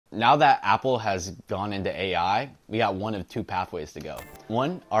Now that Apple has gone into AI, we got one of two pathways to go.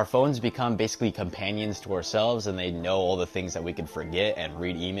 One, our phones become basically companions to ourselves and they know all the things that we can forget and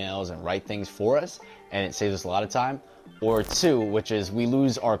read emails and write things for us, and it saves us a lot of time. Or two, which is we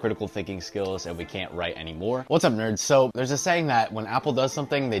lose our critical thinking skills and we can't write anymore. What's up, nerds? So there's a saying that when Apple does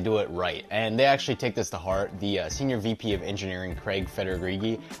something, they do it right. And they actually take this to heart. The senior VP of engineering, Craig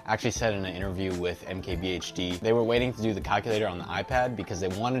Federighi, actually said in an interview with MKBHD, they were waiting to do the calculator on the iPad because they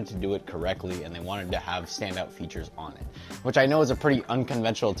wanted to do it correctly and they wanted to have standout features on it, which I know is a pretty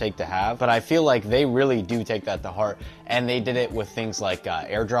unconventional take to have, but I feel like they really do take that to heart. And they did it with things like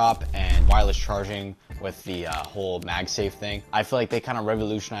AirDrop and wireless charging with the whole MagSafe thing. I feel like they kind of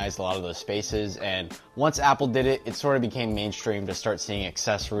revolutionized a lot of those spaces, and once Apple did it, it sort of became mainstream to start seeing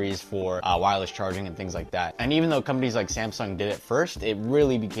accessories for wireless charging and things like that. And even though companies like Samsung did it first, it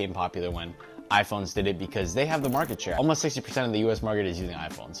really became popular when iPhones did it because they have the market share. Almost 60% of the US market is using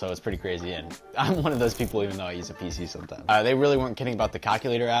iPhones, so it's pretty crazy, and I'm one of those people even though I use a PC sometimes. They really weren't kidding about the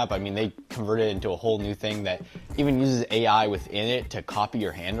calculator app. I mean, they converted it into a whole new thing that even uses AI within it to copy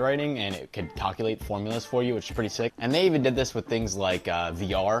your handwriting, and it could calculate formulas for you, which is pretty sick. And they even did this with things like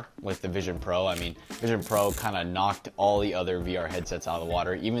VR with the Vision Pro. I mean, Vision Pro kind of knocked all the other VR headsets out of the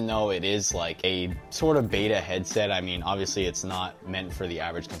water, even though it is like a sort of beta headset. I mean, obviously it's not meant for the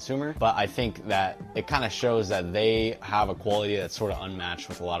average consumer, but I think that it kind of shows that they have a quality that's sort of unmatched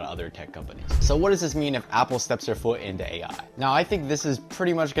with a lot of other tech companies. So what does this mean if Apple steps their foot into AI? Now, I think this is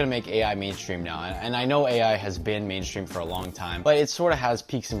pretty much going to make AI mainstream now, and I know AI has been mainstream for a long time, but it sort of has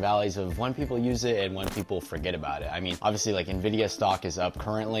peaks and valleys of when people use it and when people forget about it. I mean, obviously like Nvidia stock is up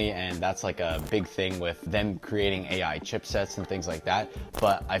currently, and that's like a big thing with them creating AI chipsets and things like that.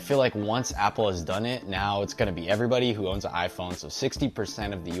 But I feel like once Apple has done it, now it's going to be everybody who owns an iPhone. So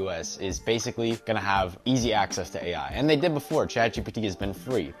 60% of the US is basically going to have easy access to AI. And they did before. ChatGPT has been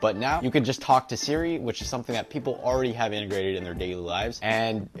free, but now you could just talk to Siri, which is something that people already have integrated in their daily lives,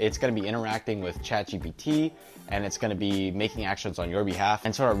 and it's going to be interacting with ChatGPT, and it's going to be making actions on your behalf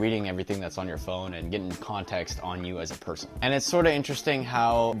and sort of reading everything that's on your phone and getting context on you as a person. And it's sort of interesting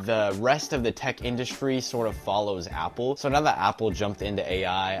how the rest of the tech industry sort of follows Apple. So now that Apple jumped into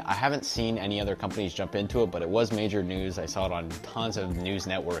AI, I haven't seen any other companies jump into it, but it was major news. I saw it on tons of news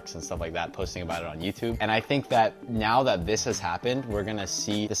networks and stuff like that posting about it on YouTube. And I think that now that this has happened, we're going to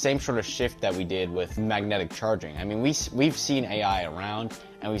see the same sort of shift that we did with magnetic charging. I mean, we've seen AI around,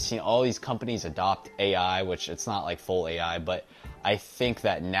 and we've seen all these companies adopt AI, which it's not like full AI, but I think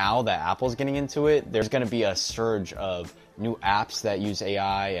that now that Apple's getting into it, there's going to be a surge of new apps that use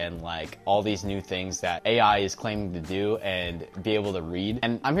AI and like all these new things that AI is claiming to do and be able to read.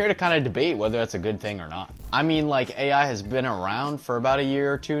 And I'm here to kind of debate whether that's a good thing or not. I mean, like AI has been around for about a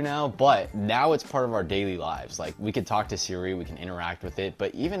year or two now, but now it's part of our daily lives. Like we can talk to Siri, we can interact with it,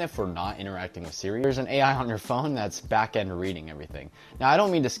 but even if we're not interacting with Siri, there's an AI on your phone that's back-end reading everything. Now, I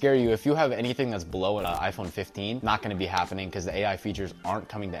don't mean to scare you. If you have anything that's below an iPhone 15, not going to be happening because the AI features aren't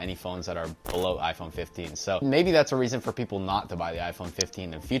coming to any phones that are below iPhone 15. So maybe that's a reason for people not to buy the iPhone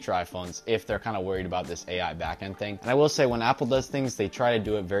 15 and future iPhones if they're kind of worried about this AI backend thing. And I will say, when Apple does things, they try to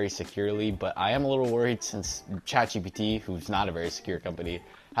do it very securely, but I am a little worried since ChatGPT, who's not a very secure company,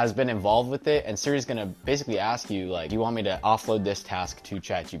 has been involved with it, and Siri's gonna basically ask you, like, do you want me to offload this task to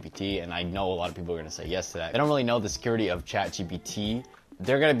ChatGPT? And I know a lot of people are gonna say yes to that. They don't really know the security of ChatGPT.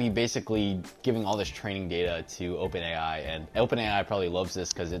 They're going to be basically giving all this training data to OpenAI, and OpenAI probably loves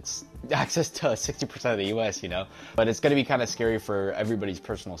this because it's access to 60% of the US, you know, but it's going to be kind of scary for everybody's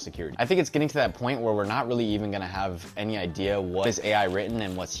personal security. I think it's getting to that point where we're not really even going to have any idea what is AI written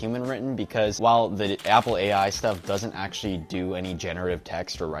and what's human written, because while the Apple AI stuff doesn't actually do any generative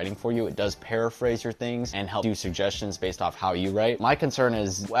text or writing for you, it does paraphrase your things and help do suggestions based off how you write. My concern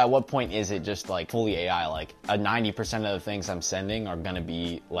is, at what point is it just like fully AI? Like 90% of the things I'm sending are going to be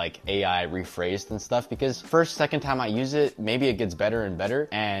like AI rephrased and stuff, because first, second time I use it, maybe it gets better and better.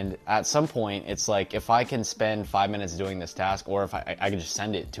 And at some point, it's like, if I can spend 5 minutes doing this task, or if I can just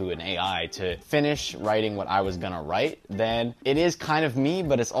send it to an AI to finish writing what I was gonna write, then it is kind of me,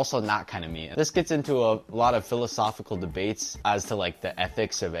 but it's also not kind of me. This gets into a lot of philosophical debates as to like the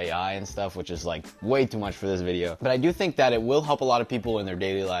ethics of AI and stuff, which is like way too much for this video. But I do think that it will help a lot of people in their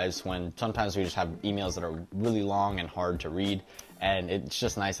daily lives when sometimes we just have emails that are really long and hard to read. and it's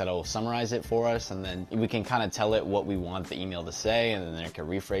just nice that it'll summarize it for us, and then we can kind of tell it what we want the email to say, and then it can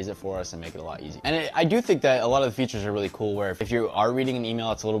rephrase it for us and make it a lot easier. And I do think that a lot of the features are really cool, where if you are reading an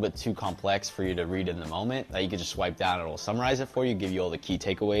email, it's a little bit too complex for you to read in the moment, that you can just swipe down and it'll summarize it for you, give you all the key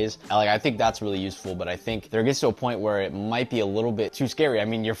takeaways. Like, I think that's really useful, but I think there gets to a point where it might be a little bit too scary. I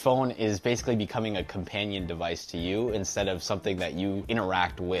mean, your phone is basically becoming a companion device to you instead of something that you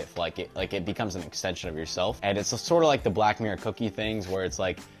interact with. Like it becomes an extension of yourself. And it's sort of like the Black Mirror cookie things, where it's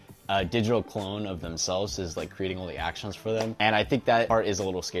like a digital clone of themselves is like creating all the actions for them. And I think that part is a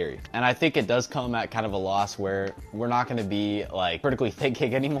little scary. And I think it does come at kind of a loss where we're not going to be like critically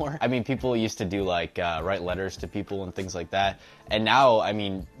thinking anymore. I mean, people used to do like write letters to people and things like that. And now, I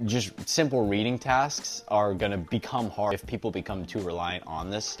mean, just simple reading tasks are going to become hard if people become too reliant on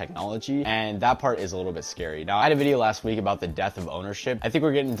this technology. And that part is a little bit scary. Now, I had a video last week about the death of ownership. I think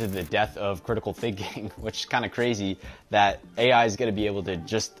we're getting into the death of critical thinking, which is kind of crazy that AI is going to be able to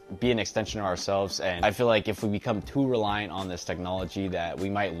just be an extension of ourselves. And I feel like if we become too reliant on this technology, that we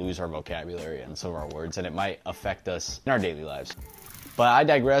might lose our vocabulary and some of our words, and it might affect us in our daily lives. But I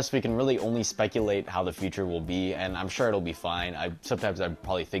digress. We can really only speculate how the future will be, and I'm sure it'll be fine. Sometimes I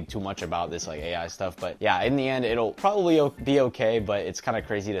probably think too much about this like AI stuff, but yeah, in the end, it'll probably be okay, but it's kind of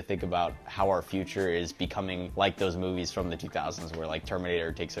crazy to think about how our future is becoming like those movies from the 2000s where like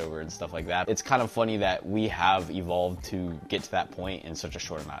Terminator takes over and stuff like that. It's kind of funny that we have evolved to get to that point in such a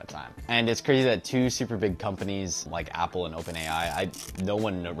short amount of time. And it's crazy that two super big companies like Apple and OpenAI, no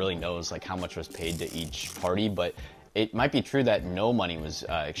one really knows like how much was paid to each party, but it might be true that no money was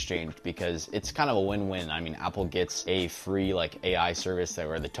exchanged, because it's kind of a win-win. I mean, Apple gets a free like AI service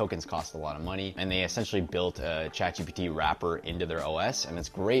where the tokens cost a lot of money, and they essentially built a ChatGPT wrapper into their OS, and it's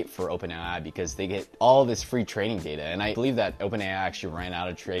great for OpenAI because they get all this free training data. And I believe that OpenAI actually ran out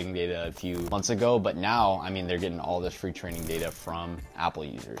of training data a few months ago, but now, I mean, they're getting all this free training data from Apple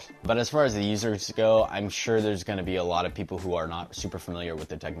users. But as far as the users go, I'm sure there's going to be a lot of people who are not super familiar with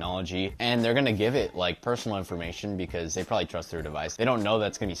the technology, and they're going to give it like personal information because they probably trust their device. They don't know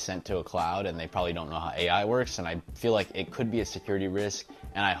that's going to be sent to a cloud, and they probably don't know how AI works, and I feel like it could be a security risk,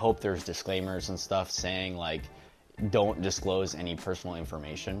 and I hope there's disclaimers and stuff saying like, don't disclose any personal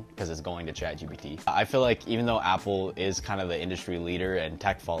information because it's going to ChatGPT. I feel like even though Apple is kind of the industry leader and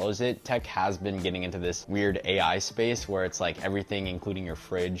tech follows it, tech has been getting into this weird AI space where it's like everything, including your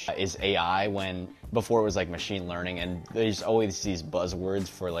fridge, is AI, when before it was like machine learning. And there's always these buzzwords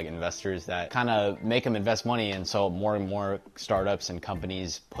for like investors that kind of make them invest money, and so more and more startups and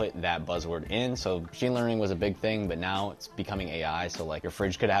companies put that buzzword in. So machine learning was a big thing, but now it's becoming AI. So like your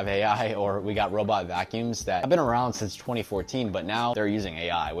fridge could have AI, or we got robot vacuums that have been around since 2014, but now they're using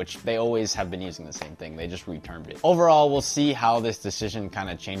AI, which they always have been using the same thing. They just retermed it. Overall, we'll see how this decision kind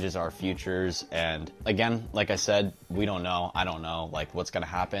of changes our futures. And again, like I said, we don't know. I don't know like what's going to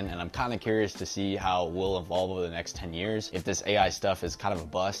happen. And I'm kind of curious to see how we'll evolve over the next 10 years. If this AI stuff is kind of a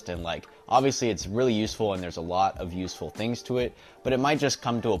bust, and like, obviously it's really useful and there's a lot of useful things to it, but it might just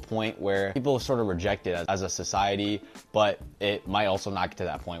come to a point where people sort of reject it as a society, but it might also not get to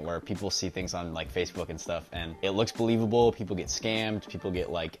that point where people see things on like Facebook and stuff and it looks believable, people get scammed, people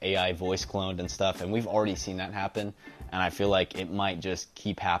get like AI voice cloned and stuff, and we've already seen that happen, and I feel like it might just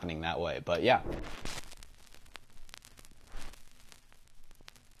keep happening that way. But yeah.